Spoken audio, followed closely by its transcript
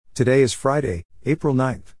Today is Friday, April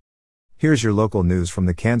 9th. Here's your local news from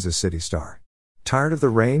the Kansas City Star. Tired of the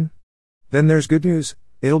rain? Then there's good news.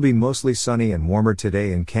 It'll be mostly sunny and warmer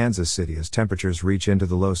today in Kansas City as temperatures reach into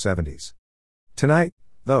the low 70s. Tonight,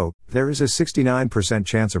 though, there is a 69%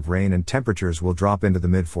 chance of rain and temperatures will drop into the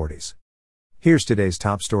mid-40s. Here's today's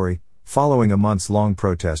top story. Following a months-long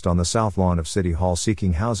protest on the south lawn of City Hall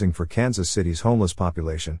seeking housing for Kansas City's homeless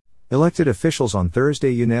population, elected officials on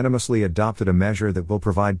Thursday unanimously adopted a measure that will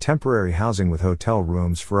provide temporary housing with hotel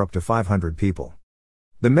rooms for up to 500 people.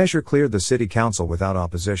 The measure cleared the city council without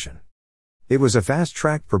opposition. It was a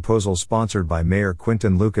fast-tracked proposal sponsored by Mayor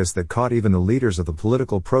Quinton Lucas that caught even the leaders of the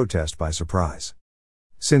political protest by surprise.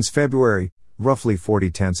 Since February, roughly 40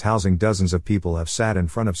 tents housing dozens of people have sat in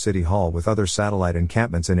front of City Hall with other satellite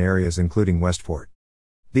encampments in areas including Westport.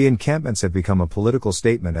 The encampments have become a political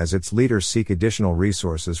statement as its leaders seek additional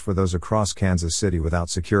resources for those across Kansas City without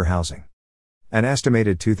secure housing. An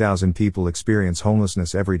estimated 2,000 people experience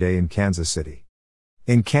homelessness every day in Kansas City.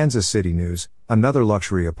 In Kansas City news, another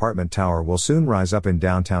luxury apartment tower will soon rise up in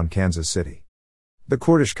downtown Kansas City. The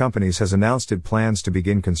Cordish Companies has announced it plans to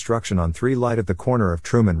begin construction on 3 Light at the corner of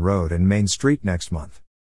Truman Road and Main Street next month.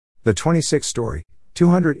 The 26-story,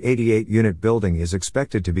 288-unit building is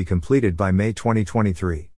expected to be completed by May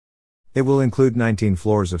 2023. It will include 19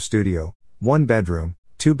 floors of studio, 1-bedroom,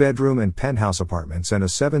 2-bedroom and penthouse apartments and a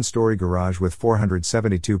 7-story garage with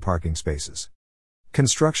 472 parking spaces.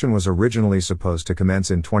 Construction was originally supposed to commence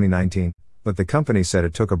in 2019, but the company said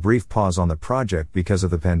it took a brief pause on the project because of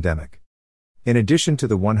the pandemic. In addition to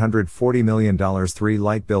the $140 million 3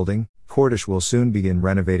 Light building, Cordish will soon begin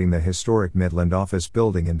renovating the historic Midland office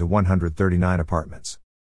building into 139 apartments.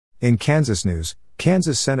 In Kansas news,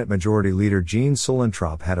 Kansas Senate Majority Leader Gene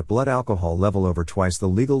Suellentrop had a blood alcohol level over twice the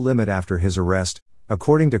legal limit after his arrest,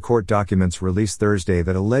 according to court documents released Thursday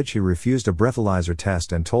that allege he refused a breathalyzer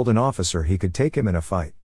test and told an officer he could take him in a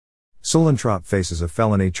fight. Suellentrop faces a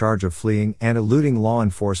felony charge of fleeing and eluding law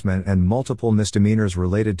enforcement and multiple misdemeanors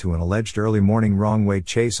related to an alleged early morning wrong-way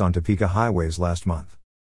chase on Topeka highways last month.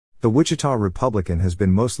 The Wichita Republican has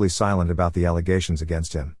been mostly silent about the allegations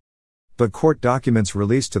against him. But court documents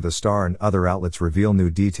released to the Star and other outlets reveal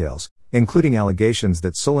new details, including allegations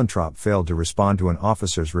that Suellentrop failed to respond to an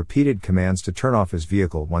officer's repeated commands to turn off his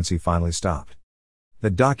vehicle once he finally stopped.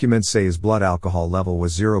 The documents say his blood alcohol level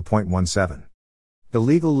was 0.17. The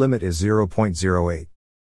legal limit is 0.08.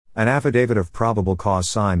 An affidavit of probable cause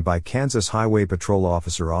signed by Kansas Highway Patrol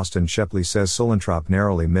Officer Austin Shepley says Suellentrop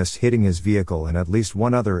narrowly missed hitting his vehicle and at least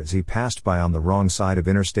one other as he passed by on the wrong side of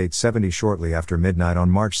Interstate 70 shortly after midnight on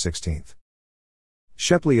March 16.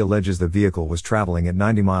 Shepley alleges the vehicle was traveling at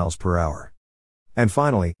 90 miles per hour. And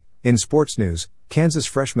finally, in sports news, Kansas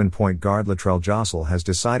freshman point guard Latrell Jostle has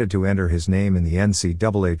decided to enter his name in the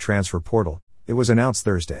NCAA transfer portal. It was announced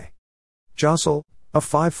Thursday. Jostle, a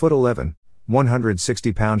 5'11",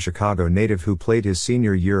 160-pound Chicago native who played his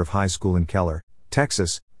senior year of high school in Keller,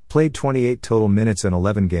 Texas, played 28 total minutes in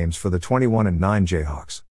 11 games for the 21-9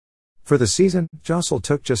 Jayhawks. For the season, Jostle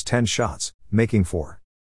took just 10 shots, making 4.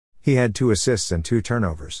 He had 2 assists and 2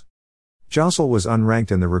 turnovers. Jostle was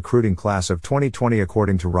unranked in the recruiting class of 2020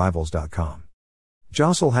 according to Rivals.com.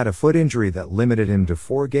 Jostle had a foot injury that limited him to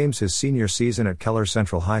 4 games his senior season at Keller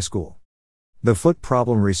Central High School. The foot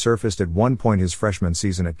problem resurfaced at one point his freshman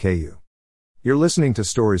season at KU. You're listening to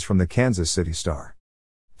stories from the Kansas City Star.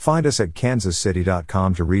 Find us at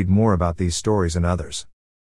kansascity.com to read more about these stories and others.